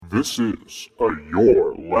This is a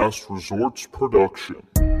Your Last Resorts production.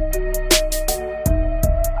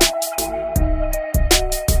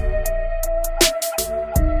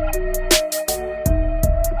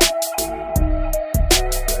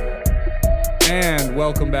 And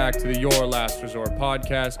welcome back to the Your Last Resort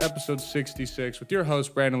podcast, episode 66, with your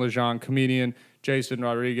host, Brandon Lejean, comedian Jason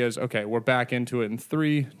Rodriguez. Okay, we're back into it in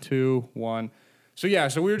 3, 2, 1. So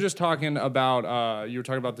we were just talking about, you were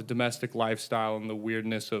talking about the domestic lifestyle and the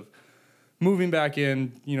weirdness of moving back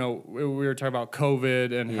in. You know, we were talking about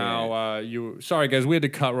COVID and how sorry guys, we had to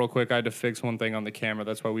cut real quick. I had to fix one thing on the camera.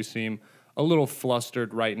 That's why we seem a little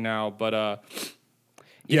flustered right now. But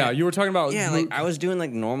you were talking about... Yeah, like I was doing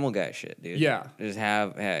like normal guy shit, dude. Yeah.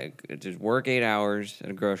 Just work 8 hours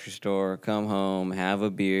at a grocery store, come home, have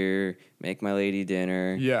a beer, make my lady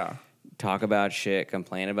dinner. Yeah. Talk about shit,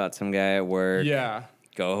 complain about some guy at work. Yeah.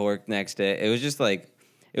 Go work next day. It was just like,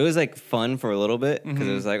 it was like fun for a little bit because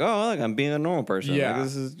it was like, oh, look, I'm being a normal person. Yeah. Like,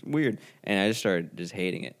 this is weird. And I just started just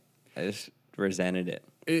hating it. I just resented it.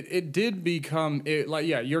 It did become,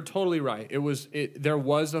 you're totally right. There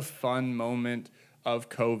was a fun moment of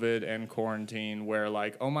COVID and quarantine where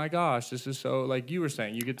like, oh my gosh, this is so, like you were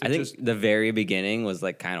saying, you get to I think the very beginning was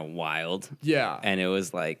like kind of wild. Yeah. And it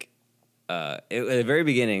was like, at the very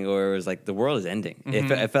beginning where it was like the world is ending.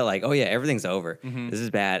 It felt like, oh yeah, everything's over. This is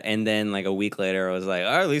bad. And then like a week later, I was like,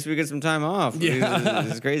 oh, at least we get some time off. Yeah.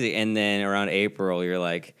 This is crazy. And then around April, you're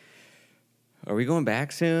like, are we going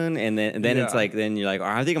back soon? And then it's like, then you're like, oh,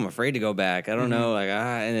 I think I'm afraid to go back. I don't know. Like,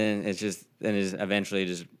 and then it's eventually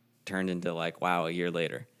just turned into like, wow, a year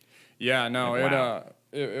later. Yeah, no, like, wow.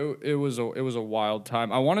 It was a wild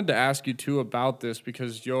time. I wanted to ask you too about this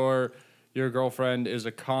because your girlfriend is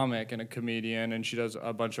a comic and a comedian, and she does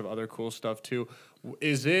a bunch of other cool stuff too.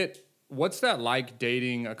 What's that like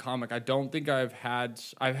dating a comic? I don't think I've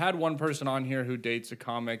had one person on here who dates a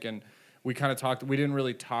comic, and we kind of talked. We didn't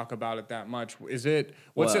really talk about it that much. What's it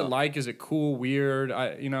like? Is it cool, weird?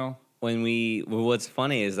 What's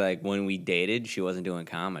funny is like when we dated, she wasn't doing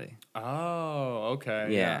comedy. Oh, okay.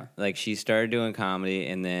 Yeah. Like she started doing comedy,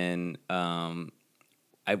 and then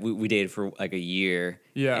we dated for like a year.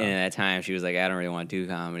 Yeah. And at that time, she was like, I don't really want to do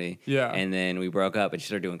comedy. Yeah. And then we broke up, and she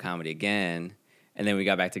started doing comedy again. And then we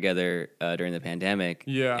got back together during the pandemic.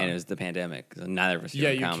 Yeah. And it was the pandemic. So neither of us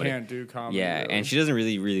doing comedy. Yeah, you can't do comedy. Yeah. Really. And she doesn't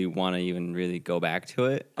really want to even really go back to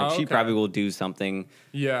it. Like, she probably will do something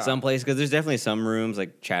someplace. Because there's definitely some rooms,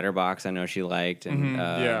 like Chatterbox, I know she liked. And,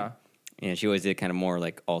 and she always did kind of more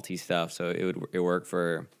like alty stuff. So it worked for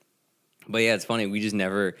her. But yeah, it's funny. We just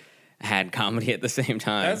never had comedy at the same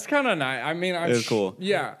time. That's kind of nice. I mean, it was cool.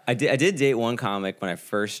 Yeah, I did date one comic when I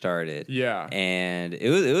first started. Yeah, and it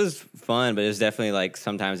was fun, but it was definitely like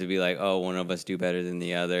sometimes it'd be like, oh, one of us do better than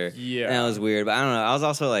the other. Yeah, and that was weird. But I don't know. I was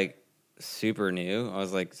also like super new. I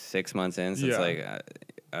was like 6 months in, so it's like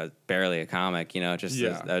I was barely a comic. You know, I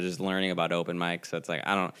was just learning about open mics. So it's like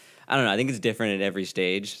I don't know. I think it's different at every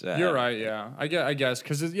stage. So you're right. Yeah, I guess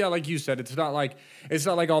because like you said, it's not like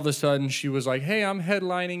all of a sudden she was like, "Hey, I'm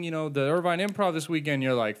headlining, the Irvine Improv this weekend."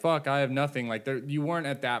 You're like, "Fuck, I have nothing." Like you weren't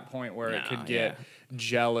at that point where it could get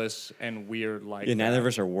jealous and weird. Like neither of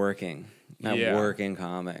us are working, working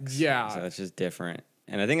comics. Yeah, so it's just different.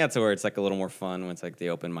 And I think that's where it's like a little more fun when it's like the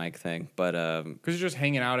open mic thing. But because you're just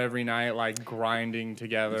hanging out every night, like grinding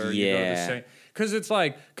together. Yeah. Because it's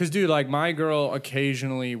like, dude, like my girl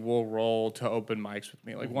occasionally will roll to open mics with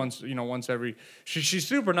me. Like once every. She's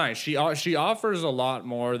super nice. She offers a lot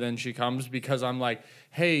more than she comes because I'm like,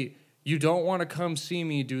 hey, you don't want to come see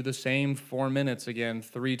me do the same 4 minutes again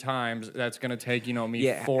 3 times. That's going to take,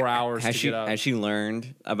 me 4 hours to get up. Has she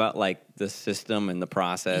learned about, like, the system and the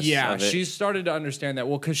process of it? She's started to understand that.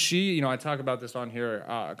 Well, because she, I talk about this on here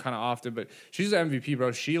kind of often, but she's an MVP,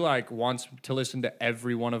 bro. She, like, wants to listen to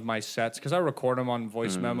every one of my sets because I record them on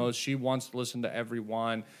voice memos. She wants to listen to every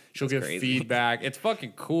one. She'll give feedback. It's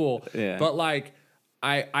fucking cool. Yeah. But, like,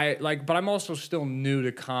 but I'm also still new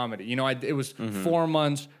to comedy. It was 4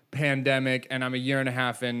 months, pandemic, and I'm a year and a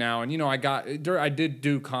half in now. And I did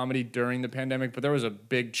do comedy during the pandemic, but there was a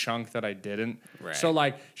big chunk that I didn't. Right. So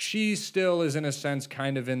like she still is in a sense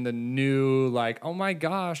kind of in the new, like, oh my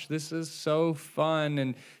gosh, this is so fun.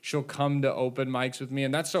 And she'll come to open mics with me,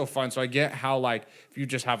 and that's so fun. So I get how, like, if you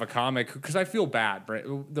just have a comic, because I feel bad.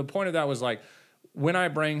 The point of that was like, when I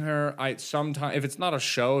bring her, sometimes if it's not a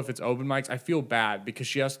show, if it's open mics, I feel bad because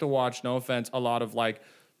she has to watch, no offense, a lot of like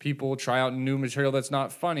people try out new material that's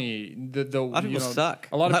not funny. A lot of people suck.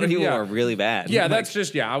 A lot of people are really bad. Yeah, that's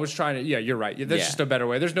just, I was trying to, you're right. That's just a better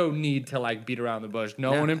way. There's no need to like beat around the bush.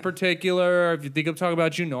 No one in particular. If you think I'm talking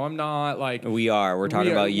about you, no, I'm not. Like we are. We're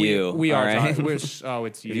talking about you. We are. Right? It's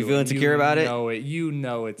you. If you feel insecure about it, you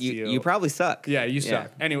know it's you. You probably suck. Yeah, you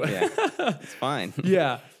suck. Anyway. It's fine.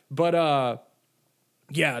 Yeah. But,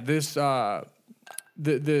 this,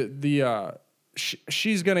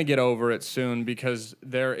 she's gonna get over it soon because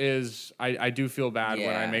there is I do feel bad when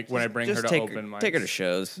I bring her to open mics. Take her to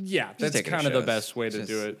shows. Yeah, that's kind of the best way to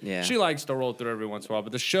do it. Yeah. She likes to roll through every once in a while,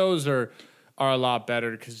 but the shows are a lot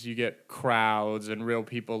better because you get crowds and real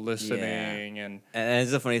people listening. And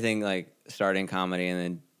it's a funny thing, like starting comedy and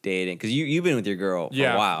then dating, because you've been with your girl for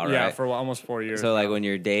a while, right? Yeah, for almost 4 years. So like when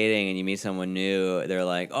you're dating and you meet someone new, they're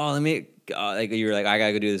like, oh, let me. Like you're like, I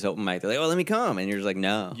gotta go do this open mic. They're like, oh, let me come, and you're just like,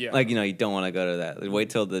 no, like you don't want to go to that. Like, wait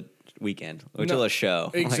till the weekend. Wait till a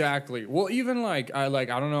show. Exactly. Well, even I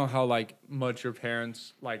don't know how much your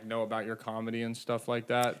parents know about your comedy and stuff like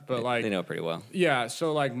that, but they know pretty well. Yeah.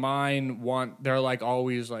 So mine they're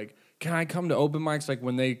always can I come to open mics? Like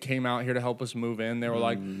when they came out here to help us move in, they were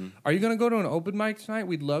like, are you gonna go to an open mic tonight?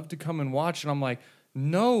 We'd love to come and watch. And I'm like,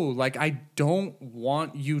 no, I don't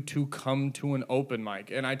want you to come to an open mic.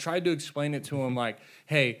 And I tried to explain it to him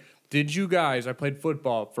hey, did you guys, I played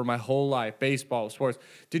football for my whole life, baseball, sports.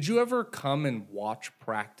 Did you ever come and watch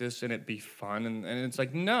practice and it be fun? And it's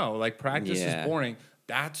no, practice is boring.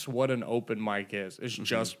 That's what an open mic is. It's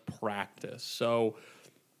just practice. So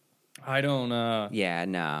I don't. Yeah,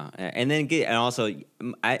 no. And then also,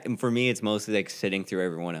 for me, it's mostly sitting through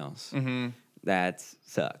everyone else. Mm-hmm. That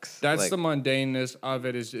sucks. That's the mundaneness of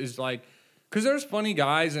it. Is because there's funny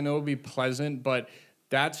guys and it will be pleasant, but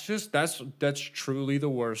that's truly the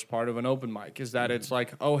worst part of an open mic is that it's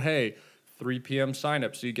oh hey, 3 p.m. sign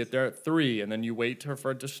up, so you get there at 3, and then you wait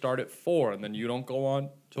for it to start at 4, and then you don't go on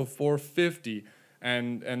till 4:50.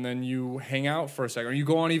 And then you hang out for a second, or you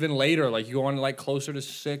go on even later, you go on closer to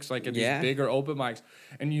 6, at these bigger open mics,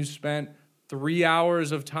 and you spent 3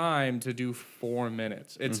 hours of time to do 4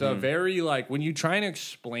 minutes. It's a very when you try and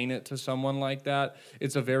explain it to someone like that,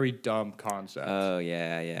 it's a very dumb concept. Oh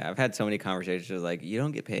yeah. I've had so many conversations you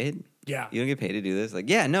don't get paid. Yeah, you don't get paid to do this.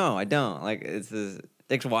 No, I don't. It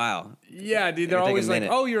takes a while. Yeah, dude. They're always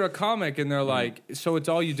oh, you're a comic, and they're so it's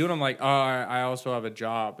all you do. And I'm oh, I also have a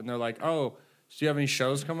job, and they're oh. So do you have any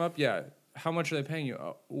shows come up? Yeah. How much are they paying you?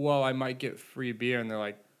 Oh, well, I might get free beer. And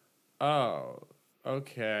they're oh,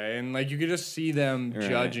 okay. And you could just see them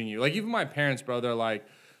judging you. Even my parents, bro, they're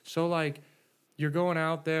so you're going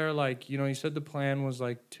out there, you said the plan was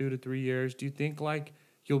 2 to 3 years. Do you think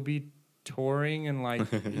you'll be touring and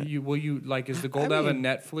will you is the goal to have a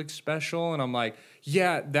Netflix special? And I'm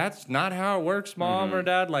yeah, that's not how it works, Mom or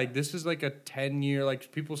Dad. This is a 10-year,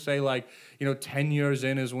 people say 10 years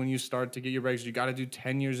in is when you start to get your breaks. You got to do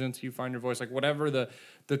 10 years until you find your voice. Whatever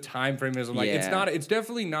the time frame is. I'm it's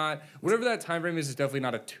definitely not, whatever that time frame is, it's definitely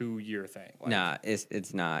not a 2-year thing. Nah,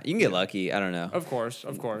 it's not. You can get lucky. I don't know. Of course.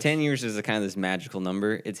 10 years is kind of this magical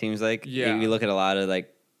number, it seems like. Yeah. You look at a lot of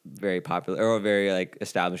very popular or very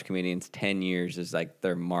established comedians, 10 years is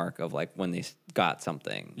their mark of when they got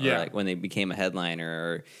something, or when they became a headliner,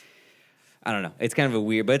 or I don't know. It's kind of a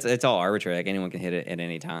weird, but it's all arbitrary. Anyone can hit it at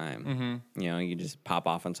any time. Mm-hmm. You just pop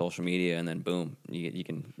off on social media and then boom, you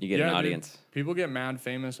get an audience. Dude, people get mad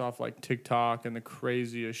famous off TikTok and the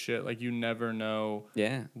craziest shit. You never know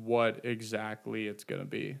what exactly it's gonna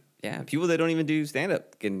be. Yeah, people that don't even do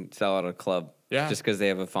stand-up can sell out a club just because they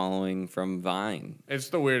have a following from Vine. It's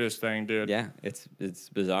the weirdest thing, dude. Yeah, it's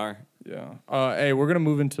bizarre. Yeah. Hey, we're going to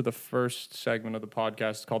move into the first segment of the podcast.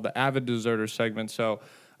 It's called the Avid Deserter segment. So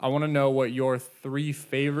I want to know what your 3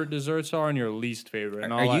 favorite desserts are and your least favorite.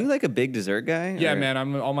 And are you a big dessert guy? Yeah, man.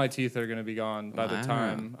 All my teeth are going to be gone by the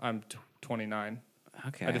time I'm 29.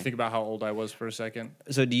 Okay. I had to think about how old I was for a second.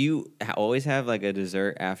 So do you always have a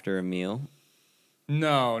dessert after a meal?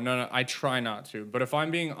 No. I try not to. But if I'm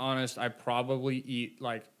being honest, I probably eat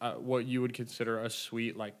what you would consider a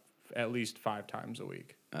sweet at least 5 times a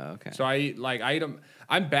week. Oh, okay. So I eat I eat them.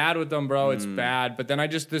 I'm bad with them, bro. It's bad. But then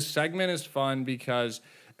this segment is fun because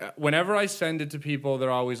whenever I send it to people, they're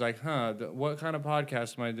always what kind of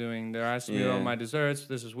podcast am I doing? They're asking me about my desserts.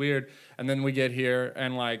 This is weird. And then we get here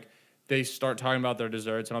and they start talking about their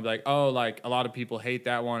desserts, and I'm oh, a lot of people hate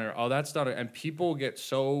that one, or, oh, that's not it. And people get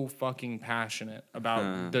so fucking passionate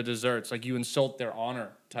about the desserts. You insult their honor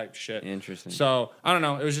type shit. Interesting. So, I don't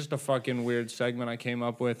know. It was just a fucking weird segment I came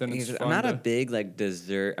up with, and it's fun. I'm not a big,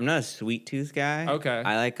 dessert. I'm not a sweet tooth guy. Okay.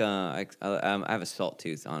 I I have a salt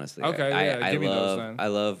tooth, honestly. Okay, give me those then. I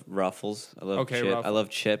love Ruffles. I love chips. I love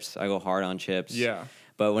chips. I go hard on chips. Yeah.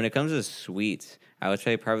 But when it comes to sweets, I would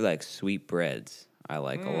say probably like sweetbreads. I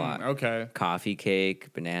like a lot. Okay. Coffee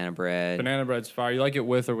cake, banana bread. Banana bread's fire. You like it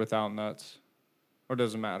with or without nuts? Or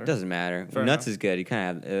does it matter? Doesn't matter. Fair Nuts enough. is good. You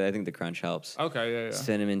kind of have, I think the crunch helps. Okay, yeah.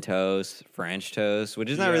 Cinnamon toast, French toast,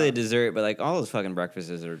 which is not really a dessert, but like all those fucking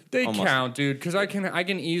breakfasts are They almost count, dude, because I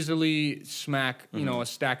can easily smack you know a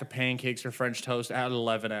stack of pancakes or French toast at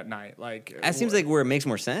 11 at night. Like that seems like where it makes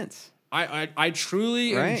more sense. I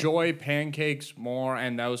truly enjoy pancakes more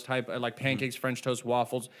and those type of like pancakes, French toast,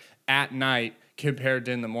 waffles at night compared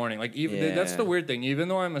to in the morning. Like even that's the weird thing. Even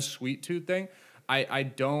though I'm a sweet tooth thing, I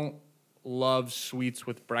don't love sweets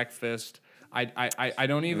with breakfast. I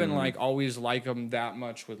don't even like always like them that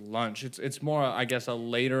much with lunch. It's more I guess a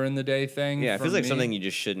later in the day thing. Yeah, it feels like something you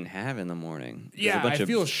just shouldn't have in the morning. Yeah, I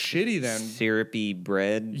feel shitty then. Syrupy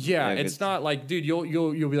bread. Yeah, it's not like, dude,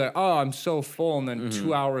 you'll be like, oh, I'm so full, and then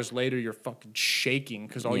 2 hours later you're fucking shaking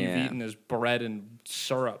because all you've eaten is bread and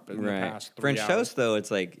syrup in the past 3 French hours. toast though,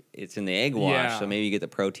 it's like it's in the egg wash, so maybe you get the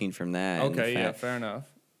protein from that. Okay, yeah, fair enough.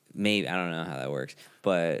 Maybe I don't know how that works,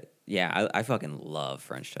 but yeah, I fucking love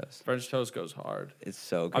French toast. French toast goes hard. It's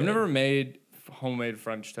so good. I've never made homemade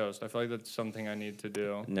French toast. I feel like that's something I need to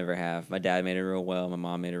do. Never have. My dad made it real well. My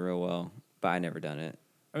mom made it real well, but I never done it.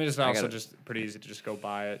 I mean, it's also just pretty easy to just go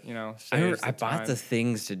buy it, you know. I bought the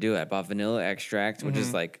things to do it. I bought vanilla extract, which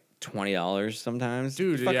is like $20 sometimes.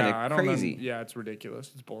 Dude, I don't crazy. Yeah, it's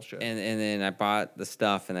ridiculous. It's bullshit. And then I bought the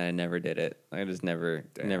stuff, and then I never did it. I just never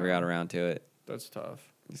got around to it. That's tough.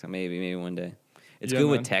 So maybe one day. It's good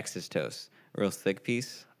with Texas toast. Real thick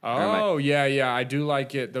piece. Oh, yeah. I do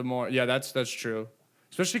like it the more. Yeah, that's true.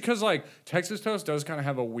 Especially because, like, Texas toast does kind of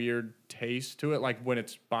have a weird taste to it, like, when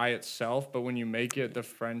it's by itself. But when you make it the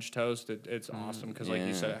French toast, it's awesome because, like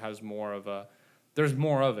you said, it has more of a... There's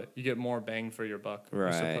more of it. You get more bang for your buck,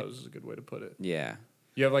 I suppose is a good way to put it. Yeah.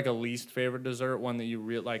 You have, like, a least favorite dessert, one that you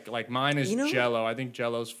really... Like mine is Jell-O. I think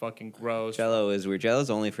Jell-O's fucking gross. Jell-O is weird. Jell-O's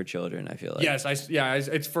only for children, I feel like. Yes,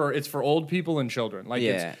 it's for old people and children. Like,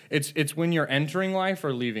 it's when you're entering life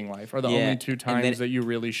or leaving life are the only two times that you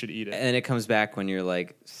really should eat it. And it comes back when you're,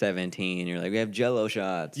 like, 17. You're like, we have Jell-O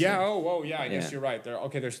shots. Yeah, I guess you're right.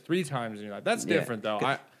 There's 3 times in your life. That's different,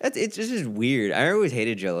 though. It's just weird. I always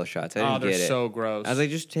hated Jell-O shots. I didn't get it. They're so gross. I was like,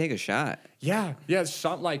 just take a shot. Yeah,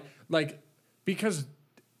 some like because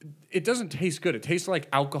it doesn't taste good. It tastes like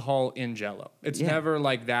alcohol in Jell-O. It's never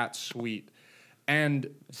like that sweet. And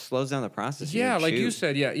it slows down the process. Yeah, like you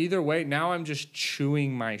said, either way, now I'm just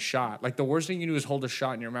chewing my shot. Like the worst thing you do is hold a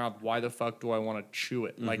shot in your mouth. Why the fuck do I want to chew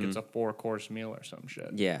it? Like it's a 4-course meal or some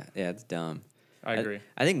shit. Yeah, it's dumb. I agree.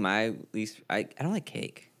 I think my least I don't like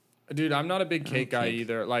cake. Dude, I'm not a big cake guy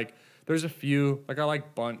either. Like there's a few, like I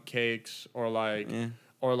like bundt cakes or like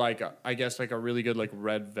I guess like a really good like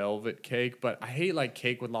red velvet cake, but I hate like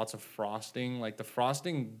cake with lots of frosting. Like the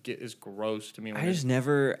frosting is gross to me. I don't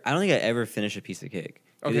think I ever finish a piece of cake.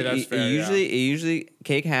 Okay, that's fair. It usually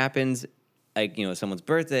cake happens like, someone's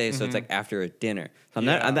birthday, so it's like after a dinner. So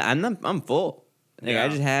I'm full. Like I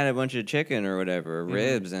just had a bunch of chicken or whatever, or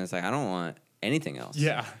ribs, and it's like I don't want anything else.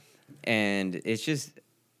 Yeah. And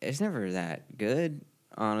it's never that good.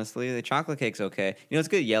 Honestly, the chocolate cake's okay. It's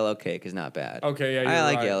good. Yellow cake is not bad. Okay, yeah, I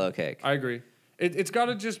like yellow cake. I agree. It's got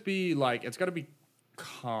to just be like, it's got to be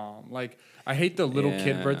calm. Like, I hate the little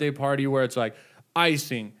kid birthday party where it's like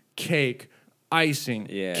icing, cake, icing,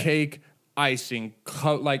 cake, icing.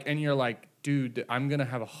 And you're like, dude, I'm going to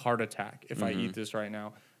have a heart attack if I eat this right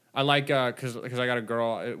now. I like, because I got a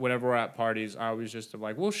girl, whenever we're at parties, I always just am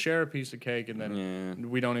like, we'll share a piece of cake, and then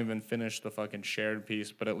we don't even finish the fucking shared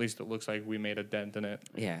piece, but at least it looks like we made a dent in it.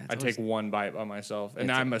 Yeah. I take one bite by myself,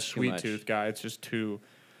 and I'm a sweet tooth guy. It's just too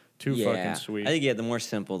fucking sweet. I think, the more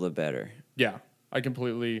simple, the better. Yeah, I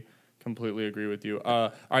completely agree with you.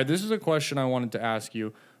 All right, this is a question I wanted to ask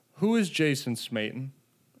you. Who is Jason Smayton?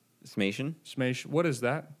 Smation? What is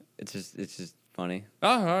that? It's just funny. Oh,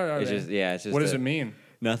 all right. It's just. What does it mean?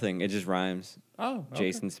 Nothing. It just rhymes. Oh,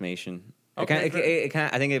 okay. Jason Smation. Okay, I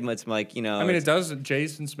think it's like, I mean, it does.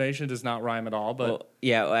 Jason Smation does not rhyme at all, but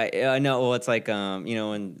I know. Well, it's like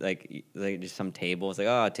when like just some table. It's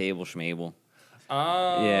like table schmable.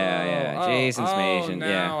 Oh, yeah. Jason Smation.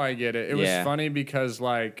 Now I get it. It was funny because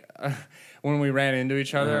like when we ran into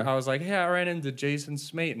each other, I was like, "Hey, I ran into Jason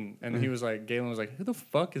Smayton," and he was like, Galen was like, "Who the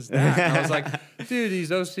fuck is that?" And I was like, "Dude,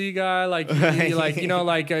 he's OC guy. Like, I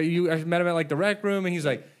met him at like the rec room, and he's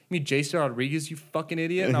like, 'You mean Jason Rodriguez, you fucking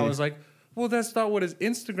idiot?'" And I was like, "Well, that's not what his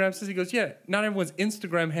Instagram says." He goes, "Yeah, not everyone's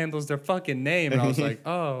Instagram handles their fucking name." And I was like,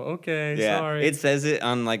 "Oh, okay, sorry." It says it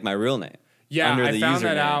on like my real name. Yeah, under I the found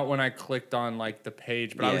that username. out when I clicked on like the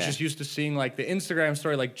page, but I was Yeah. just used to seeing like the Instagram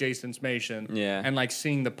story, like Jason Smation, and like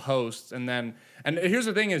seeing the posts, and here's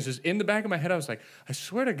the thing is, just in the back of my head, I was like, I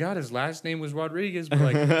swear to God, his last name was Rodriguez, but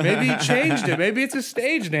like maybe he changed it, maybe it's a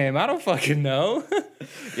stage name, I don't fucking know.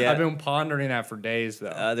 Yeah. I've been pondering that for days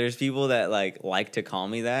though. There's people that like to call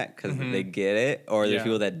me that because they get it, or there's Yeah.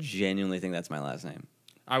 people that genuinely think that's my last name.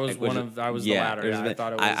 I was Like, the latter. Yeah, I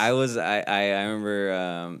thought it was. I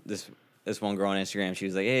remember this one girl on Instagram. She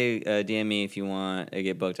was like, "Hey, DM me if you want to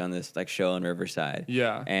get booked on this like show in Riverside."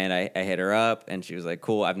 Yeah. And I hit her up, and she was like,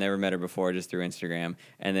 "Cool." I've never met her before, just through Instagram.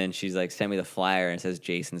 And then she's like, sent me the flyer and it says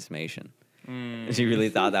Jason Smation. She really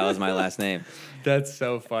thought that was my last name. That's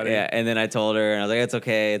so funny. Yeah, and then I told her, and I was like, "It's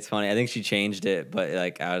okay, it's funny." I think she changed it, but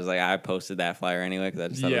like I was like, I posted that flyer anyway because I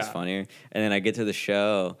just thought it was funnier. And then I get to the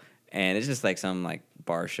show, and it's just like some like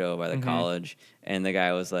bar show by the college, and the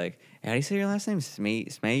guy was like, "How do you say your last name?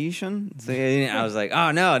 Smayushun?" So I was like, "Oh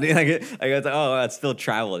no, dude!" I got oh, it still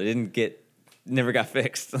traveled. It never got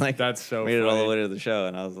fixed. Like that's so made funny. it all the way to the show,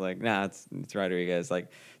 and I was like, "Nah, it's Rodriguez." Like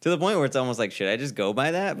to the point where it's almost like, should I just go by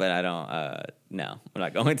that? But I don't. No, I'm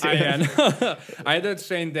not going to. I had that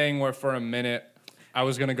same thing where for a minute I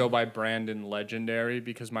was gonna go by Brandon Legendary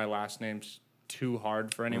because my last name's too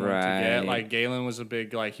hard for anyone to get. Like Galen was a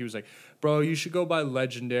big he was like, bro, you should go by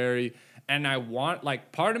Legendary. And I want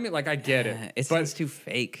part of me I get it. It sounds too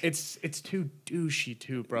fake. It's too douchey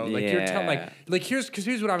too, bro. You're telling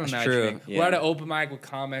here's what I'm imagining. True. Yeah. We're at an open mic with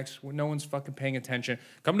comics where no one's fucking paying attention.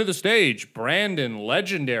 Come to the stage, Brandon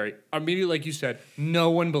Legendary. Immediately, like you said,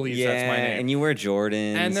 no one believes that's my name. And you wear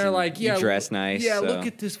Jordans. And they're like, yeah, you dress nice. Yeah, so. look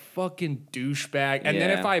at this fucking douchebag. And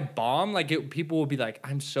then if I bomb, people will be like,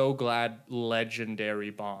 I'm so glad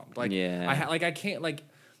Legendary bombed. I can't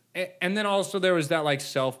and then also there was that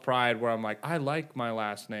self pride where I'm like, I like my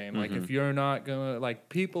last name. If you're not gonna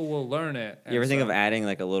people will learn it. You ever think of adding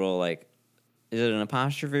a little is it an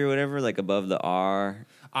apostrophe or whatever above the R?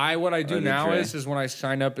 What I do now is when I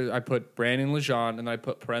sign up, I put Brandon Lejean and I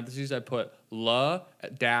put parentheses. I put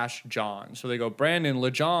La-John. So they go Brandon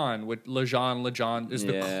Lejean with Lejean is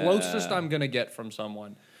the closest I'm gonna get from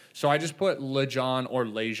someone. So I just put Lejean or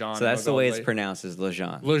Lejean. So that's the way it's pronounced, is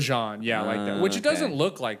Lejean. Lejean, yeah, like that. Which it doesn't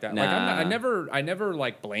look like that. Nah. I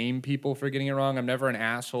never blame people for getting it wrong. I'm never an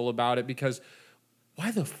asshole about it because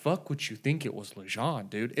why the fuck would you think it was Lejean,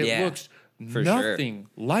 dude? It looks nothing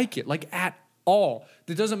like it, at all.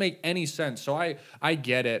 It doesn't make any sense. So I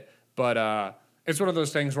get it, but it's one of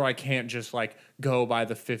those things where I can't just go by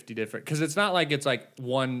the 50 different, because it's not it's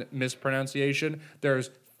one mispronunciation. There's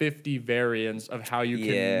 50 variants of how you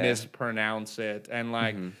can mispronounce it, and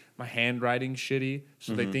my handwriting's shitty,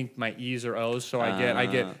 so they think my E's are O's. So I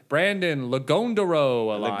get Brandon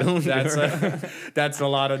Lagondero a lot. That's a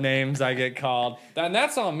lot of names I get called, and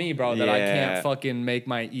that's on me, bro. That I can't fucking make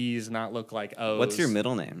my E's not look like O's. What's your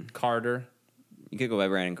middle name? Carter. You could go by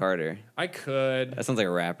Brandon Carter. I could. That sounds like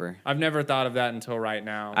a rapper. I've never thought of that until right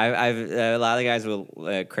now. I've a lot of guys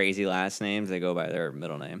with crazy last names, they go by their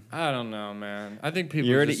middle name. I don't know, man. I think people.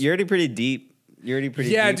 You're already pretty deep. You're already pretty.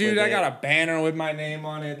 Yeah, deep dude. with I it. got a banner with my name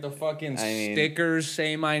on it. The fucking stickers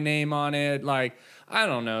say my name on it. I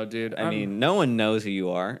don't know, dude. I mean, no one knows who you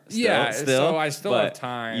are. Still, still, so I still have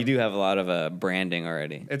time. You do have a lot of branding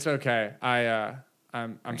already. It's okay.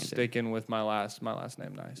 I'm sticking with my last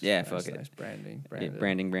name. Nice. Yeah, nice, fuck it. Nice.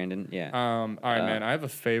 Branding. Brandon. Yeah. All right, man. I have a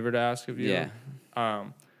favor to ask of you. Yeah.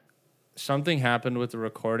 Something happened with the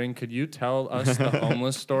recording. Could you tell us the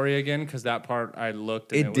homeless story again? Because that part I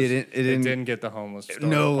looked and it didn't get the homeless story.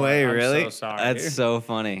 No way, really? I'm so sorry. That's so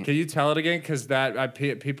funny. Can you tell it again? Because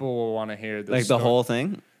people will want to hear this. The whole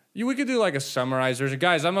thing? We could do a summarized version.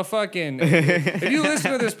 Guys, I'm a fucking... if you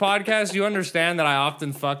listen to this podcast, you understand that I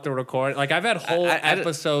often fuck the record. I've had whole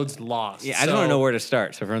episodes lost. Yeah, I don't know where to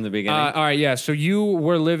start. So from the beginning. All right, yeah. So you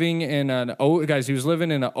were living in he was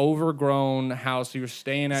living in an overgrown house. You were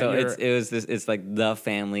staying at So it's like the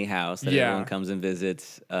family house that everyone comes and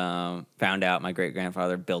visits. Found out my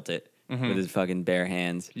great-grandfather built it with his fucking bare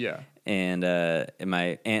hands. Yeah. And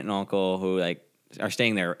my aunt and uncle who are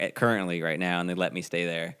staying there currently right now, and they let me stay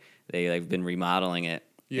there. They've been remodeling it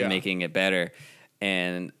and making it better,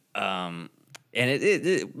 and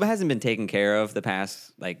it hasn't been taken care of the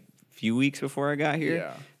past few weeks before I got here.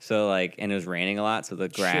 Yeah. So and it was raining a lot, so the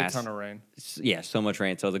grass, shit ton of rain. Yeah, so much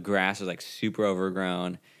rain. So the grass was super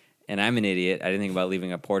overgrown, and I'm an idiot. I didn't think about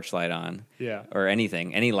leaving a porch light on. Yeah. Or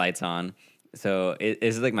any lights on. So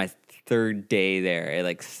it's my third day there.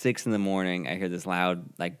 At 6 a.m, I hear this loud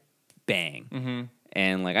bang.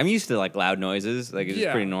 And like I'm used to like loud noises, like it's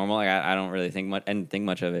just pretty normal. Like I don't really think much, I didn't think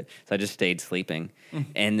much of it, so I just stayed sleeping.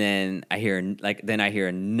 And then I hear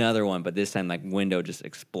another one, but this time like window just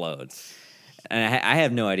explodes, and I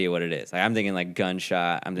have no idea what it is. Like I'm thinking like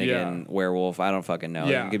gunshot, I'm thinking werewolf, I don't fucking know.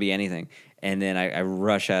 It could be anything. And then I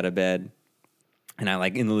rush out of bed, and I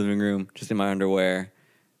like in the living room, just in my underwear,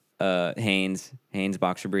 Hanes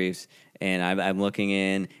boxer briefs, and I'm looking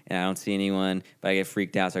in, and I don't see anyone, but I get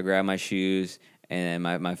freaked out, so I grab my shoes and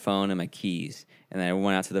my phone and my keys. And then I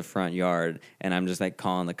went out to the front yard, and I'm just like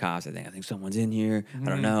calling the cops. I think someone's in here. I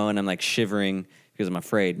don't know. And I'm like shivering because I'm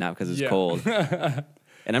afraid, not because it's cold.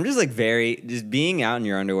 And I'm just like just being out in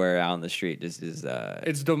your underwear out in the street just is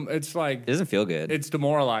it's like it doesn't feel good. It's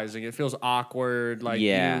demoralizing. It feels awkward. Like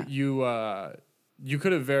you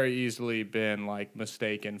could have very easily been like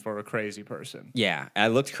mistaken for a crazy person. Yeah, I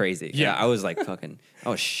looked crazy. Yeah, I was like fucking. I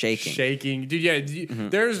was shaking. Dude. Yeah,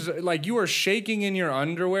 there's like you were shaking in your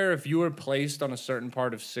underwear. If you were placed on a certain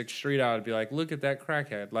part of 6th Street, I would be like, look at that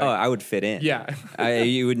crackhead. Like, I would fit in. Yeah,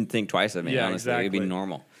 you wouldn't think twice of me. Yeah, honestly, exactly. It'd be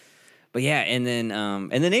normal. But yeah, and then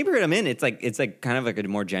and the neighborhood I'm in, it's like kind of like a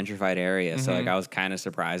more gentrified area. So like I was kind of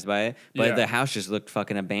surprised by it, but the house just looked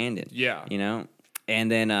fucking abandoned. Yeah, you know. And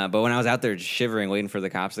then, but when I was out there just shivering, waiting for the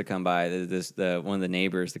cops to come by, one of the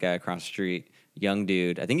neighbors, the guy across the street, young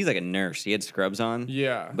dude, I think he's like a nurse. He had scrubs on, but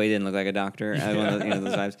he didn't look like a doctor. One of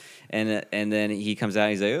those vibes. And then he comes out,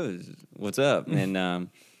 and he's like, "Oh, what's up?" And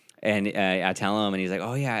I tell him, and he's like,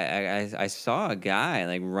 "Oh yeah, I saw a guy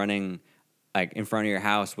like running like in front of your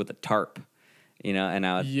house with a tarp." You know, and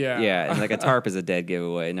and like a tarp is a dead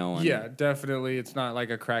giveaway. No one. Yeah, definitely. It's not like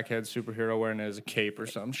a crackhead superhero wearing it as a cape or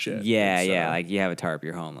some shit. Yeah, like you have a tarp,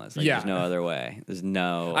 you're homeless. Like, there's no other way. There's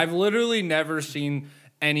no. I've literally never seen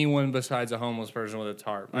anyone besides a homeless person with a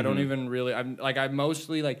tarp. I don't even really. I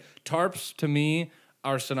mostly like tarps to me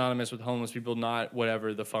are synonymous with homeless people, not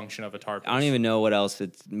whatever the function of a tarp is. I don't even know what else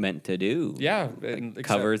it's meant to do. Yeah. Like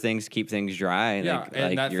cover things, keep things dry. Yeah, and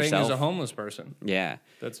like that yourself. thing is a homeless person. Yeah.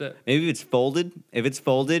 That's it. Maybe if it's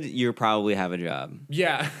folded, you probably have a job.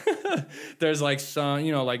 Yeah. There's like some,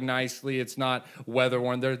 like nicely, it's not weather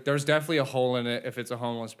worn. There's definitely a hole in it if it's a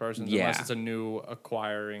homeless person, unless it's a new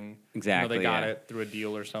acquiring. Exactly. They got it through a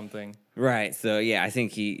deal or something. Right. So I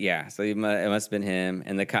think so it must have been him.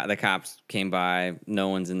 And the cops came by. No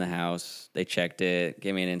one's in the house. They checked it,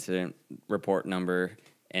 gave me an incident report number,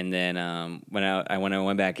 and then when I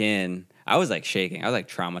went back in, I was like shaking. I was like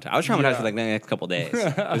traumatized. I was traumatized for like the next couple days.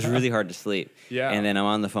 It was really hard to sleep. Yeah. And then I'm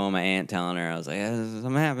on the phone with my aunt telling her, I was like,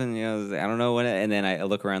 something happened. I don't know what. And then I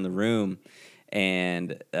look around the room,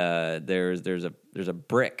 and there's a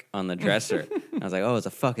brick on the dresser. I was like, oh,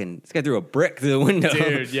 this guy threw a brick through the window.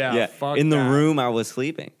 Dude, yeah. Fuck in the room I was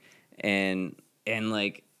sleeping, and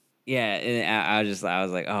like. Yeah, and I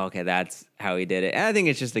was like, oh, okay, that's how he did it. And I think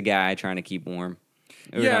it's just a guy trying to keep warm.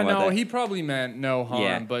 He probably meant no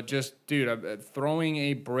harm, but just, dude, throwing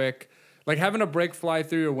a brick, like having a brick fly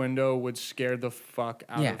through your window would scare the fuck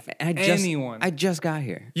out of anyone. I just got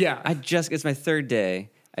here. Yeah. It's my 3rd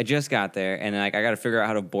day. I just got there, and like I got to figure out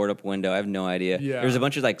how to board up a window. I have no idea. Yeah. There's a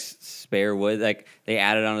bunch of like spare wood, like they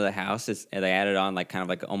added onto the house. They added on like kind of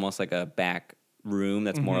like almost like a back room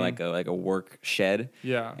that's more like a work shed.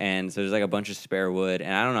 Yeah. And so there's like a bunch of spare wood,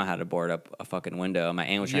 and I don't know how to board up a fucking window. My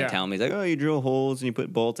aunt was trying to tell me, he's like, oh, you drill holes and you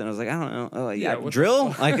put bolts, and I was like, I don't know. Oh,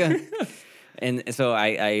 drill? And so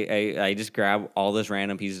I just grab all this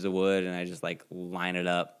random pieces of wood, and I just like line it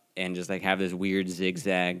up and just like have this weird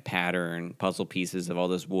zigzag pattern, puzzle pieces of all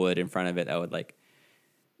this wood in front of it that would like,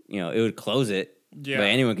 it would close it. Yeah. But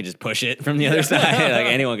anyone could just push it from the other side. Like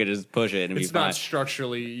anyone could just push it and be fine. It's not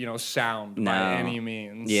structurally, sound by any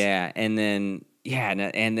means. Yeah, and then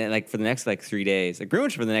like for the next like 3 days, like pretty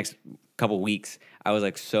much for the next couple weeks, I was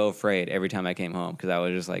like so afraid every time I came home because I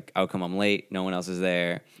was just like, I would come home late, no one else is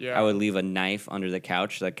there. Yeah. I would leave a knife under the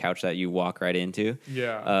couch that you walk right into.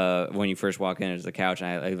 Yeah. When you first walk in, there's the couch, and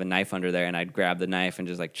I leave a knife under there, and I'd grab the knife and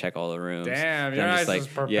just like check all the rooms. Damn, you're not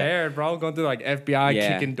just prepared, bro. Going through like FBI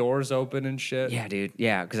kicking doors open and shit. Yeah, dude.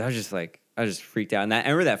 Yeah, because I was just freaked out. And I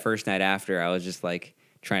remember that first night after, I was just like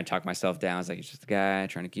trying to talk myself down. I was like, it's just a guy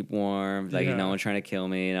trying to keep warm. Like, no one's trying to kill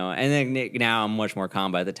me, And then now I'm much more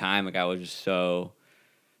calm. But at the time, like I was just so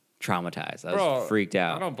traumatized. I was freaked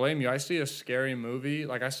out. I don't blame you. I see a scary movie.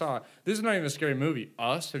 Like this is not even a scary movie.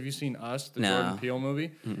 Us. Have you seen Us, the Jordan Peele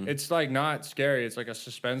movie? Mm-mm. It's like not scary. It's like a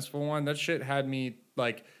suspenseful one. That shit had me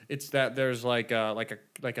like, it's that there's like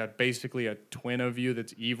a basically a twin of you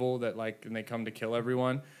that's evil that like, and they come to kill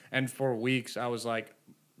everyone. And for weeks I was like,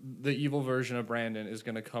 the evil version of Brandon is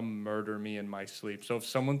gonna come murder me in my sleep. So if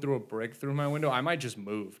someone threw a brick through my window, I might just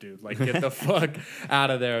move, dude. Like, get the fuck out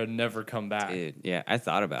of there and never come back. Dude, yeah, I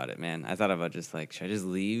thought about it, man. I thought about just like, should I just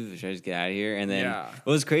leave? Should I just get out of here? And then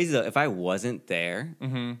what was crazy though, if I wasn't there,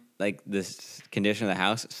 like this condition of the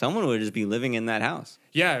house, someone would just be living in that house.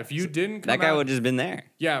 Yeah, if you didn't come that guy out, would have just been there.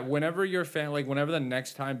 Yeah, whenever your like whenever the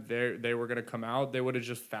next time they were gonna come out, they would have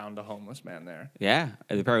just found a homeless man there. Yeah,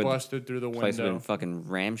 they probably busted through the window. Place would have been fucking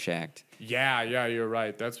ramshacked. Yeah, you're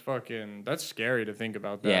right. That's scary to think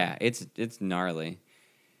about that. Yeah, it's gnarly.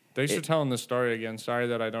 Thanks for telling this story again. Sorry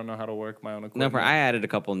that I don't know how to work my own equipment. No, I added a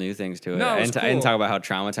couple new things to it. No, I cool. didn't talk about how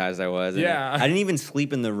traumatized I was. Yeah. I didn't even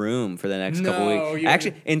sleep in the room for the next couple weeks.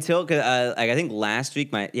 Actually, until cause, like I think last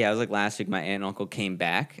week my aunt and uncle came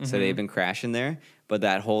back, so they've been crashing there. But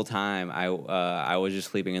that whole time I was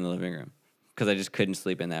just sleeping in the living room. Because I just couldn't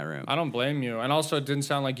sleep in that room. I don't blame you. And also, it didn't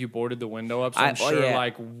sound like you boarded the window up, so I'm sure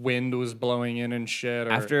like wind was blowing in and shit.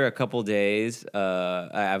 After a couple days, I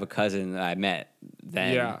have a cousin that I met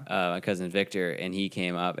then, my cousin Victor, and he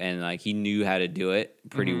came up and like he knew how to do it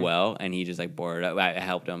pretty well, and he just like boarded up. I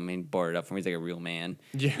helped him and boarded up for me. He's like a real man,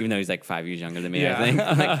 even though he's like 5 years younger than me, I think.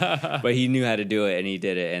 Like, but he knew how to do it, and he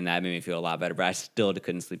did it, and that made me feel a lot better. But I still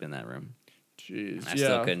couldn't sleep in that room. Jeez, I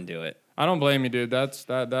still couldn't do it. I don't blame you, dude.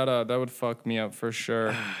 That would fuck me up for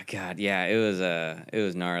sure. God, yeah, it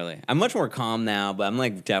was gnarly. I'm much more calm now, but I'm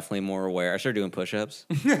like definitely more aware. I started doing push-ups.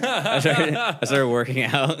 I started working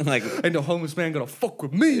out. Like, ain't no homeless man gonna fuck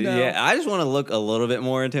with me now. Yeah, I just want to look a little bit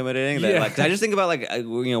more intimidating. That, like, I just think about like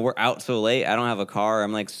we're out so late. I don't have a car.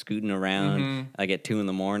 I'm like scooting around like at 2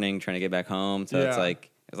 a.m. trying to get back home. So it's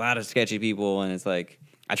like there's a lot of sketchy people, and it's like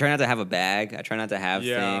I try not to have a bag. I try not to have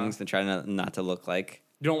things, and try not to look like.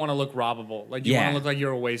 You don't want to look robbable. Like, you want to look like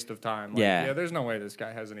you're a waste of time. Like, yeah, there's no way this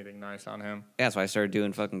guy has anything nice on him. Yeah, that's why I started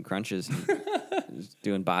doing fucking crunches. Just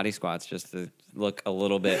doing body squats just to look a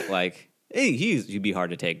little bit like, hey, he'd be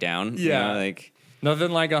hard to take down. Yeah. You know, like...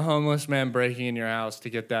 Nothing like a homeless man breaking in your house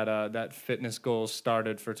to get that fitness goal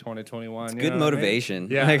started for 2021. It's good motivation. I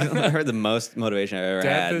mean? Yeah. I heard the most motivation I've ever had.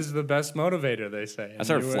 Death is the best motivator, they say. I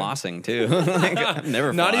started flossing, too. Like, I've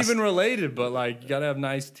never Not flossed. even related, but, like, you got to have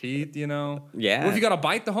nice teeth, you know? Yeah. What if you got to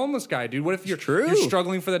bite the homeless guy, dude? What if you're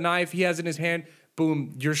struggling for the knife he has in his hand?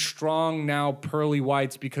 Boom, you're strong now, pearly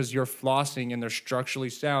whites, because you're flossing and they're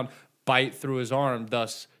structurally sound. Bite through his arm,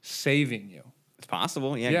 thus saving you. It's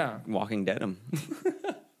possible, yeah. Walking Dead him.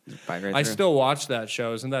 I still watch that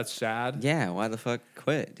show. Isn't that sad? Yeah, why the fuck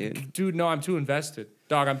quit, dude? Dude, no, I'm too invested.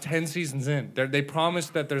 Dog, I'm 10 seasons in. They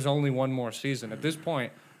promised that there's only one more season. At this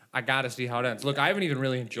point, I got to see how it ends. Look, I haven't even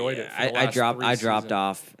really enjoyed it. For the last I dropped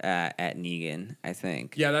off at Negan, I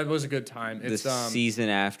think. Yeah, that was a good time. It's the season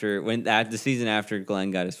after Glenn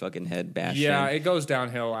got his fucking head bashed. Yeah, it goes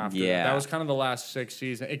downhill after that. That was kind of the last 6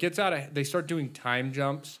 seasons. It gets they start doing time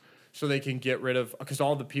jumps. So they can get rid of, because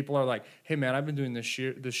all the people are like, hey man, I've been doing this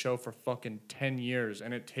show for fucking 10 years,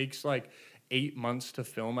 and it takes like 8 months to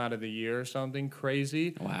film out of the year or something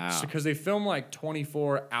crazy. Wow. Because they film like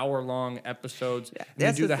 24-hour-long episodes. Yeah,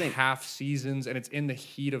 and they do the half seasons, and it's in the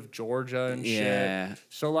heat of Georgia and shit.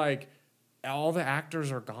 So like, all the actors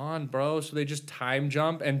are gone, bro. So they just time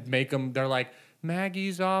jump and make them, they're like,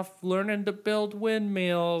 Maggie's off learning to build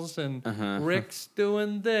windmills, and Rick's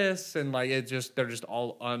doing this, and like they're just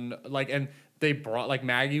all and they brought, like,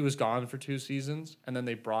 Maggie was gone for 2 seasons, and then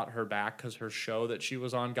they brought her back because her show that she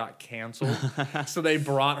was on got canceled. So they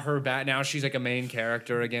brought her back. Now she's like a main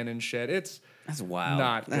character again and shit. That's wild.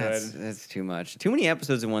 Not good. That's too much. Too many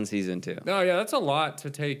episodes in one season too. No, yeah, that's a lot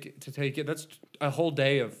to take it. That's a whole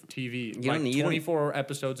day of TV. You 24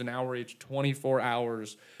 episodes, an hour each, 24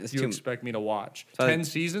 hours. You expect me to watch 10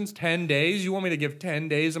 seasons, 10 days? You want me to give 10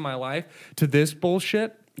 days of my life to this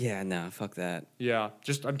bullshit? Yeah, no, fuck that. Yeah,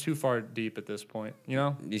 I'm too far deep at this point, you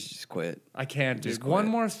know? You should just quit. I can't, dude. One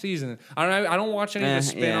more season. I don't watch any of the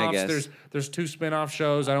spin-offs. Yeah, there's 2 spin-off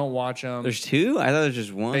shows. I don't watch them. There's 2? I thought there was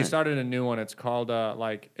just 1. They started a new one. It's called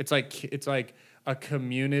it's like a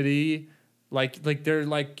community, like they're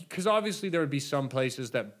like, because obviously there would be some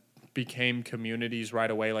places that became communities right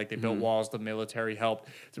away, like they built walls, the military helped.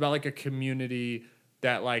 It's about like a community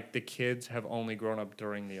that like the kids have only grown up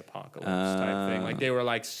during the apocalypse type thing. Like they were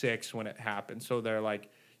like 6 when it happened. So they're like,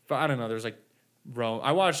 I don't know, there's like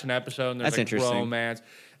I watched an episode and there's like romance.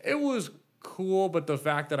 It was cool, but the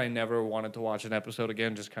fact that I never wanted to watch an episode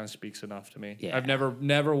again just kind of speaks enough to me. Yeah. I've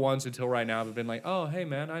never once until right now have been like, oh, hey,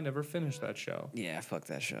 man, I never finished that show. Yeah, fuck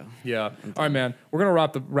that show. Yeah. All right, man. We're going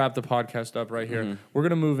to wrap the podcast up right here. We're going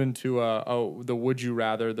to move into the Would You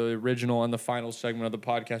Rather, the original and the final segment of the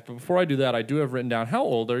podcast. But before I do that, I do have written down, how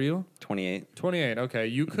old are you? 28. 28. Okay.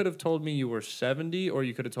 You could have told me you were 70 or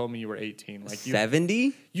you could have told me you were 18. Like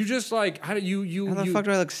 70? You just like, how do you... How the fuck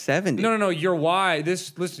do I look 70? No. You're why.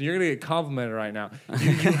 Listen, you're going to get complimented right now.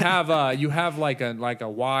 You have like a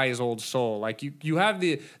wise old soul. Like you have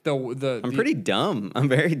the I'm pretty dumb. I'm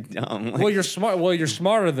very dumb. Well, you're smart. Well, you're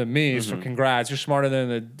smarter than me. So congrats. You're smarter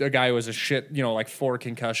than the guy who has a shit. Like 4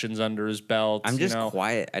 concussions under his belt. I'm just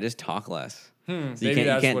quiet. I just talk less. So maybe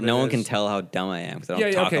that's what no one can tell how dumb I am because I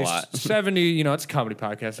don't talk a lot. 70. It's a comedy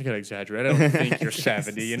podcast. I could exaggerate. I don't think you're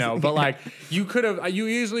 70. But like you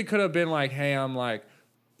easily could have been like, hey, I'm like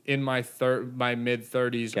in my mid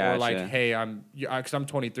 30s, gotcha. or like, hey, because I'm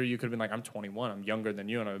 23. You could have been like, I'm 21. I'm younger than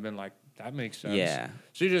you, and I've been like, that makes sense. Yeah.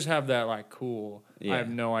 So you just have that like, cool. Yeah. I have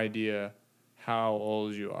no idea how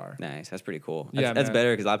old you are. Nice. That's pretty cool. That's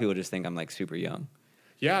better because a lot of people just think I'm like super young.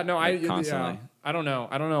 Yeah. No. Like, constantly. I don't know.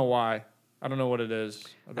 I don't know why. I don't know what it is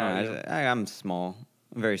about you. I'm small.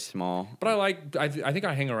 I'm very small. But I think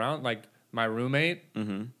I hang around like my roommate,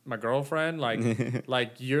 my girlfriend, like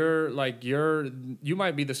you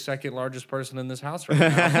might be the second largest person in this house right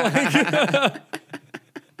now.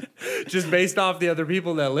 Just based off the other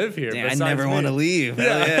people that live here. Damn, I never want to leave.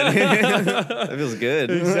 Yeah. That feels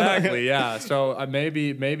good. Exactly. Yeah. So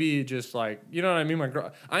maybe just like, you know what I mean?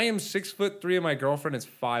 I am 6'3" and my girlfriend is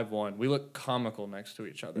 5'1". We look comical next to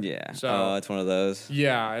each other. Yeah. So it's one of those.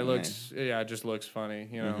 Yeah. It looks. Yeah. It just looks funny.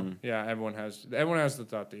 Yeah. Everyone has the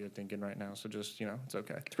thought that you're thinking right now. So just it's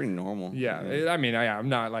okay. It's pretty normal. Yeah. I mean, I'm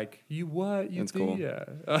not like you. What you? That's cool. Yeah.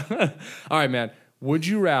 All right, man. Would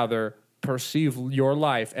you rather perceive your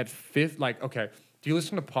life at okay, do you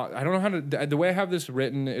listen to I don't know how to, the way I have this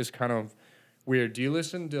written is kind of weird. Do you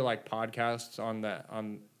listen to like podcasts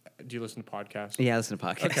do you listen to podcasts? Yeah, I listen to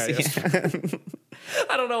podcasts. Okay. Yeah.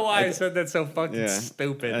 I don't know why I said that so fucking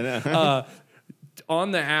stupid. I know.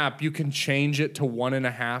 On the app, you can change it to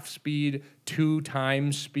 1.5 speed, 2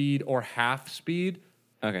 times speed, or half speed.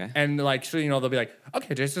 Okay. And like, so, they'll be like,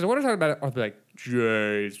 okay, Jason, so what are we talking about? I'll be like,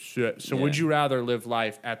 Jason. So would you rather live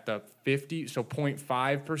life at the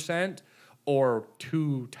 0.5% or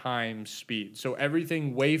 2 times speed? So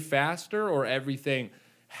everything way faster or everything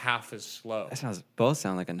half as slow? Both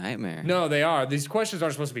sound like a nightmare. No, they are. These questions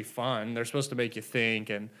aren't supposed to be fun. They're supposed to make you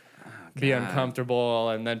think and be uncomfortable.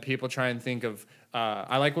 And then people try and think of,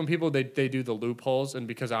 I like when people, they do the loopholes, and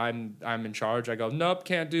because I'm in charge, I go, nope,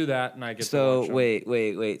 can't do that. And I get to watch them.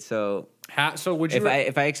 Wait. So would you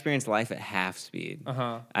if I experience life at half speed,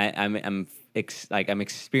 I'm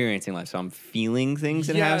experiencing life, so I'm feeling things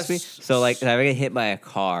at half speed. So like if I get hit by a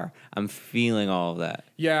car, I'm feeling all of that.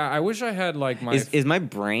 Yeah, I wish I had like my is my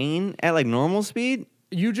brain at like normal speed?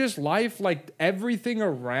 You just like everything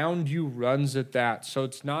around you runs at that, so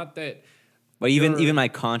it's not that. But even my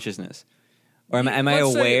consciousness. Or am I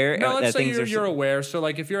aware that things are... you're aware. So,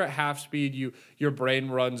 like, if you're at half speed, your brain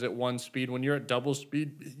runs at 1 speed. When you're at double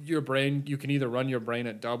speed, you can either run your brain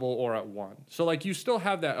at double or at 1. So, like, you still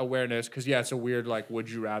have that awareness because, it's a weird, like, would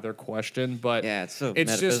you rather question. But it's so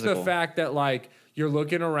it's just the fact that, like, you're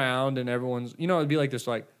looking around and everyone's... it'd be like this,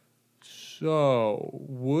 like, so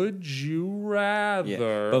would you rather...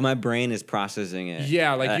 Yeah, but my brain is processing it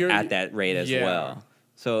like you're at that rate as well.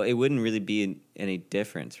 So, it wouldn't really be any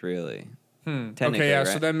difference, really. Okay, yeah. Right?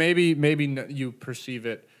 So then maybe you perceive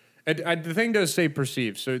it. The thing does say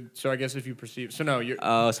perceive. So I guess if you perceive, so no, you're.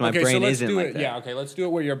 Oh, so my brain isn't like that. Yeah. Okay, let's do it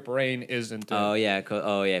where your brain isn't. Oh yeah.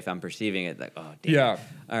 If I'm perceiving it, like damn. Yeah.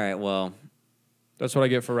 All right. Well, that's what I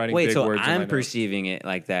get for writing. Big so words I'm perceiving it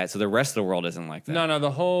like that. So the rest of the world isn't like that. No.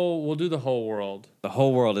 We'll do the whole world. The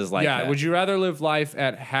whole world is like that. Yeah. Would you rather live life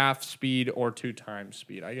at half speed or 2 times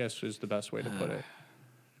speed? I guess is the best way to put it.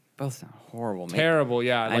 Both sound horrible. Terrible,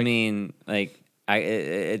 yeah. I mean,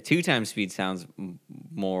 2 times speed sounds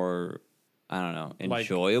more, I don't know,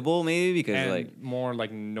 enjoyable maybe because more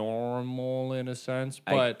like normal in a sense.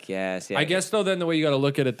 But I guess, I guess though, then the way you got to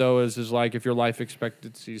look at it though is like if your life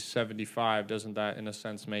expectancy is 75, doesn't that in a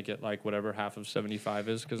sense make it like whatever half of 75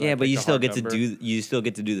 is? Because but you still get to do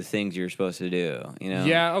the things you're supposed to do.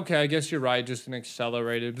 Yeah. Okay. I guess you're right. Just an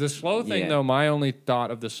accelerated. The slow thing though, my only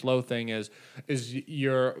thought of the slow thing is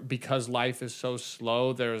because life is so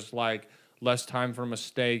slow. There's like less time for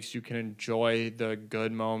mistakes. You can enjoy the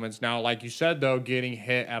good moments. Now, like you said, though, getting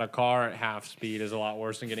hit at a car at half speed is a lot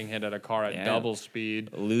worse than getting hit at a car at double speed.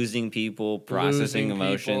 Losing people, processing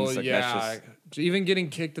emotions. People, that's just even getting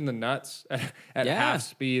kicked in the nuts at half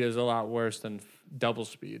speed is a lot worse than double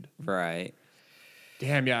speed. Right.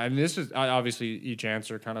 Damn, yeah. And this is obviously each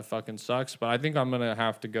answer kind of fucking sucks, but I think I'm gonna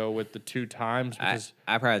have to go with the 2 times because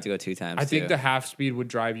I probably have to go 2 times. I think the half speed would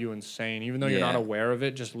drive you insane, even though you're not aware of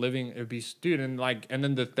it. Just living, it'd be, dude, and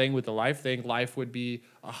then the thing with the life thing, life would be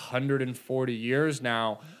 140 years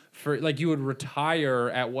now. For like, you would retire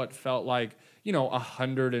at what felt like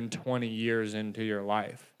 120 years into your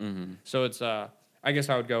life. Mm-hmm. So it's I guess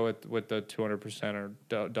I would go with the 200%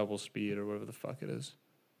 or double speed or whatever the fuck it is.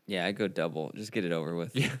 Yeah, I'd go double. Just get it over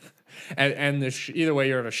with. Yeah, and either way,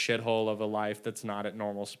 you're in a shithole of a life that's not at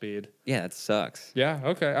normal speed. Yeah, it sucks. Yeah,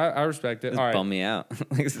 okay, I respect it. All right, bum me out.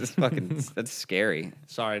 This is fucking that's scary.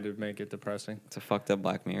 Sorry to make it depressing. It's a fucked up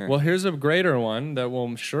Black Mirror. Well, here's a greater one that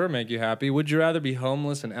will sure make you happy. Would you rather be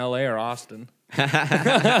homeless in L.A. or Austin?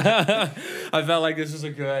 I felt like this is a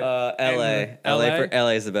good LA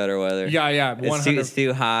is the better weather. Yeah. It's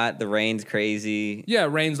too hot. The rain's crazy. Yeah,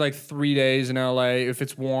 it rains like 3 days in LA. If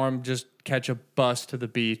it's warm, just catch a bus to the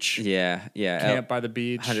beach. Yeah. Camp by the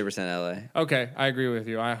beach. 100% LA. Okay, I agree with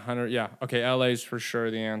you. Yeah. Okay, LA's for sure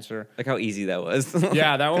the answer. Like how easy that was.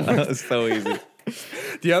 Yeah, that one was so easy.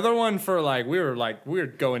 The other one for we were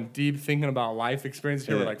going deep thinking about life experience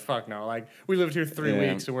here. We're like, fuck no. Like we lived here 3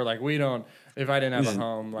 weeks and we're like, we don't. If I didn't have a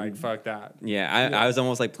home, fuck that. Yeah, I was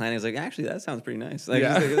almost planning. I was like, actually, that sounds pretty nice. It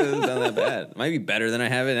doesn't sound that bad. It might be better than I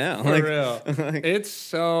have it now. For real. It's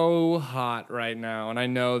so hot right now, and I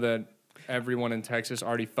know that everyone in Texas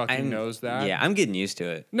already fucking knows that. Yeah, I'm getting used to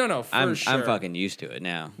it. No, for sure. I'm fucking used to it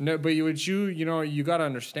now. No, but you got to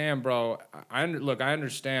understand, bro. I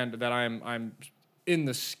understand that I'm in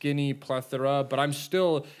the skinny plethora, but I'm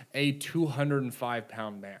still a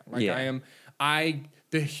 205-pound man.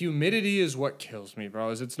 The humidity is what kills me, bro.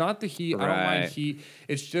 It's not the heat. Right. I don't mind heat.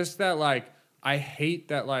 It's just that, I hate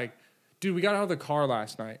that, dude, we got out of the car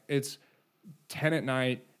last night. It's 10 at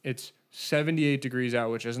night. It's 78 degrees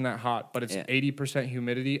out, which isn't that hot, but it's 80%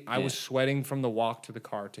 humidity. I was sweating from the walk to the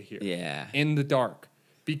car to here. Yeah. In the dark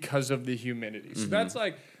because of the humidity. So that's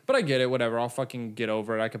but I get it, whatever. I'll fucking get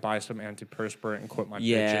over it. I could buy some antiperspirant and quit my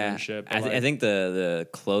bitching and shit. I think the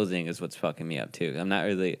clothing is what's fucking me up too. I'm not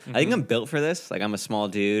really. I think I'm built for this. I'm a small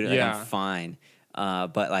dude. I'm fine.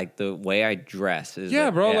 But the way I dress is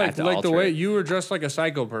bro. The way you were dressed like a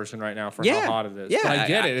psycho person right now for how hot it is. Yeah, but I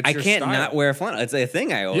get it. I can't not wear flannel. It's a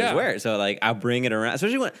thing I always wear. So I bring it around,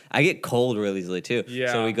 especially when I get cold really easily too.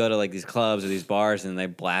 Yeah. So we go to these clubs or these bars and they're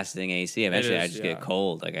blasting AC. Eventually, I just get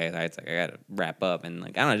cold. I gotta wrap up and I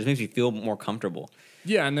don't know. It just makes me feel more comfortable.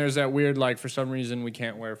 Yeah, and there's that weird, for some reason, we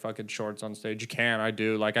can't wear fucking shorts on stage. You can, I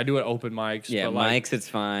do. I do at open mics. Yeah, but mics, it's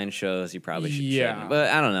fine. Shows, you probably should. Yeah. But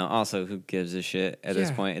I don't know. Also, who gives a shit at this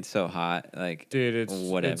point? It's so hot. Dude, it's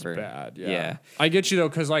whatever. It's bad. Yeah. I get you, though,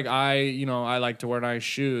 because, I like to wear nice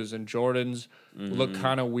shoes, and Jordans look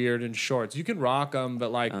kind of weird in shorts. You can rock them,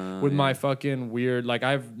 but, with my fucking weird, I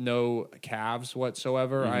have no calves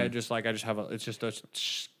whatsoever. I just have it's just a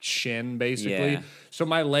shin, basically. Yeah. So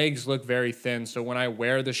my legs look very thin. So when I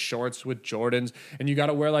wear the shorts with Jordans, and you got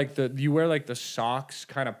to wear the socks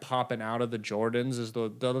kind of popping out of the Jordans is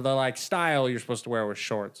the style you're supposed to wear with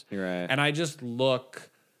shorts. Right. And I just look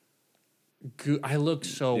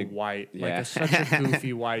so white, such a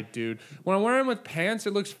goofy white dude. When I'm wearing with pants,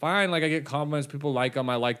 it looks fine. I get compliments, people like them.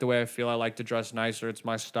 I like the way I feel. I like to dress nicer. It's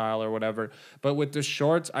my style or whatever. But with the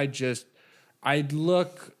shorts, I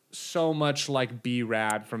look so much like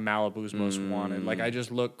B-Rad from Malibu's Most Wanted. I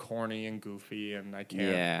just look corny and goofy, and I can't.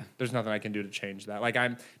 Yeah. There's nothing I can do to change that.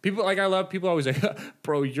 I love people always say,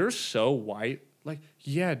 "Bro, you're so white."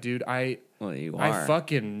 Yeah, dude, Well, you are. I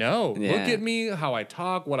fucking know. Yeah. Look at me, how I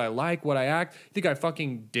talk, what I like, what I act. You think I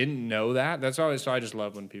fucking didn't know that? That's always, so I just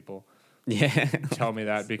love when people tell me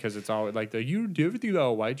that, because it's always do you ever think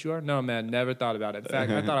how white you are? No, man, never thought about it. In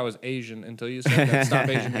fact, I thought I was Asian until you said that. Stop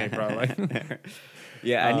Asian hate, bro.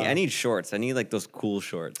 Yeah, I need shorts. I need those cool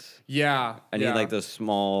shorts. Yeah, I need those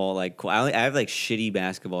small cool. I have shitty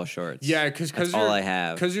basketball shorts. Yeah, because all I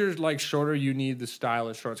have. Because you're shorter, you need the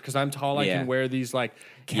stylish shorts. Because I'm tall, I can wear these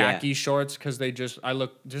khaki shorts because I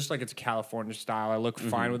look just like it's a California style. I look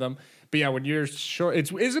fine with them. But yeah, when you're short,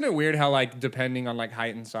 isn't it weird how depending on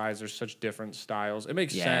height and size, there's such different styles. It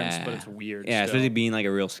makes sense, but it's weird. Yeah, especially being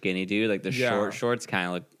a real skinny dude. The short shorts kind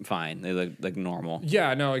of look fine. They look normal.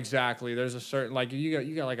 Yeah, no, exactly. There's a certain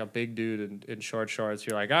you got a big dude in short shorts.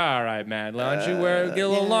 You're all right, man. Why don't you get a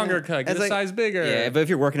little longer cut, get a size bigger? Yeah, but if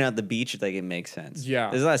you're working out at the beach, it makes sense. Yeah,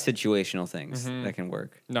 there's a lot of situational things that can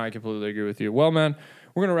work. No, I completely agree with you. Well, man,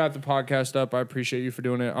 we're gonna wrap the podcast up. I appreciate you for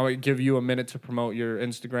doing it. I'll give you a minute to promote your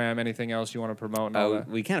Instagram. Anything else you want to promote?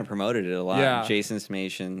 We kind of promoted it a lot. Yeah. Jason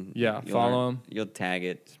Smation. Yeah, follow him. You'll tag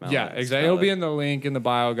it. Yeah, exactly. It'll be in the link in the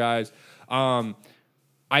bio, guys.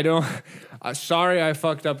 I don't. Sorry, I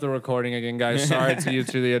fucked up the recording again, guys. Sorry to you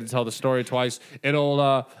two. They had to tell the story twice. It'll.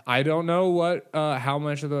 I don't know what, how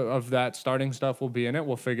much of that starting stuff will be in it.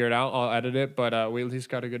 We'll figure it out. I'll edit it, but we at least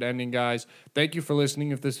got a good ending, guys. Thank you for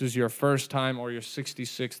listening. If this is your first time or your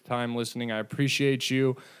 66th time listening, I appreciate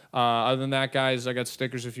you. Other than that, guys, I got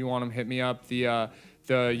stickers. If you want them, hit me up.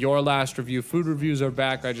 The Your Last Review food reviews are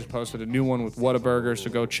back. I just posted a new one with Whataburger, so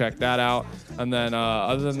go check that out. And then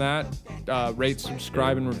other than that, rate,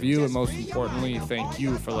 subscribe, and review. And most importantly, thank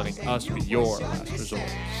you for letting us be your last resort.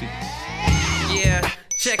 See you. Yeah.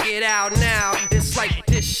 Check it out now, it's like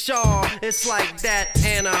this Shaw, it's like that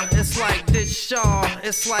Anna, it's like this Shaw,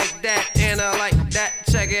 it's like that Anna, like that.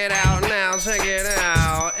 Check it out now, check it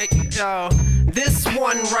out. Yo, this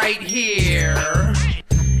one right here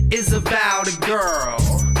is about a girl,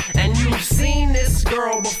 and you've seen this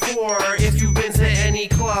girl before if you've been to any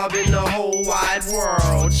club in the whole wide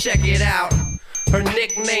world. Check it out. Her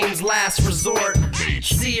nickname's Last Resort.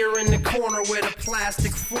 See her in the corner with a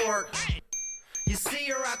plastic fork. You see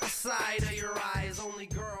her out the side of your eyes, only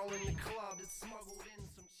girl in the club that smuggled in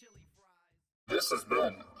some chili fries. This has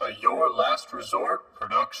been a Your Last Resort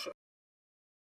production.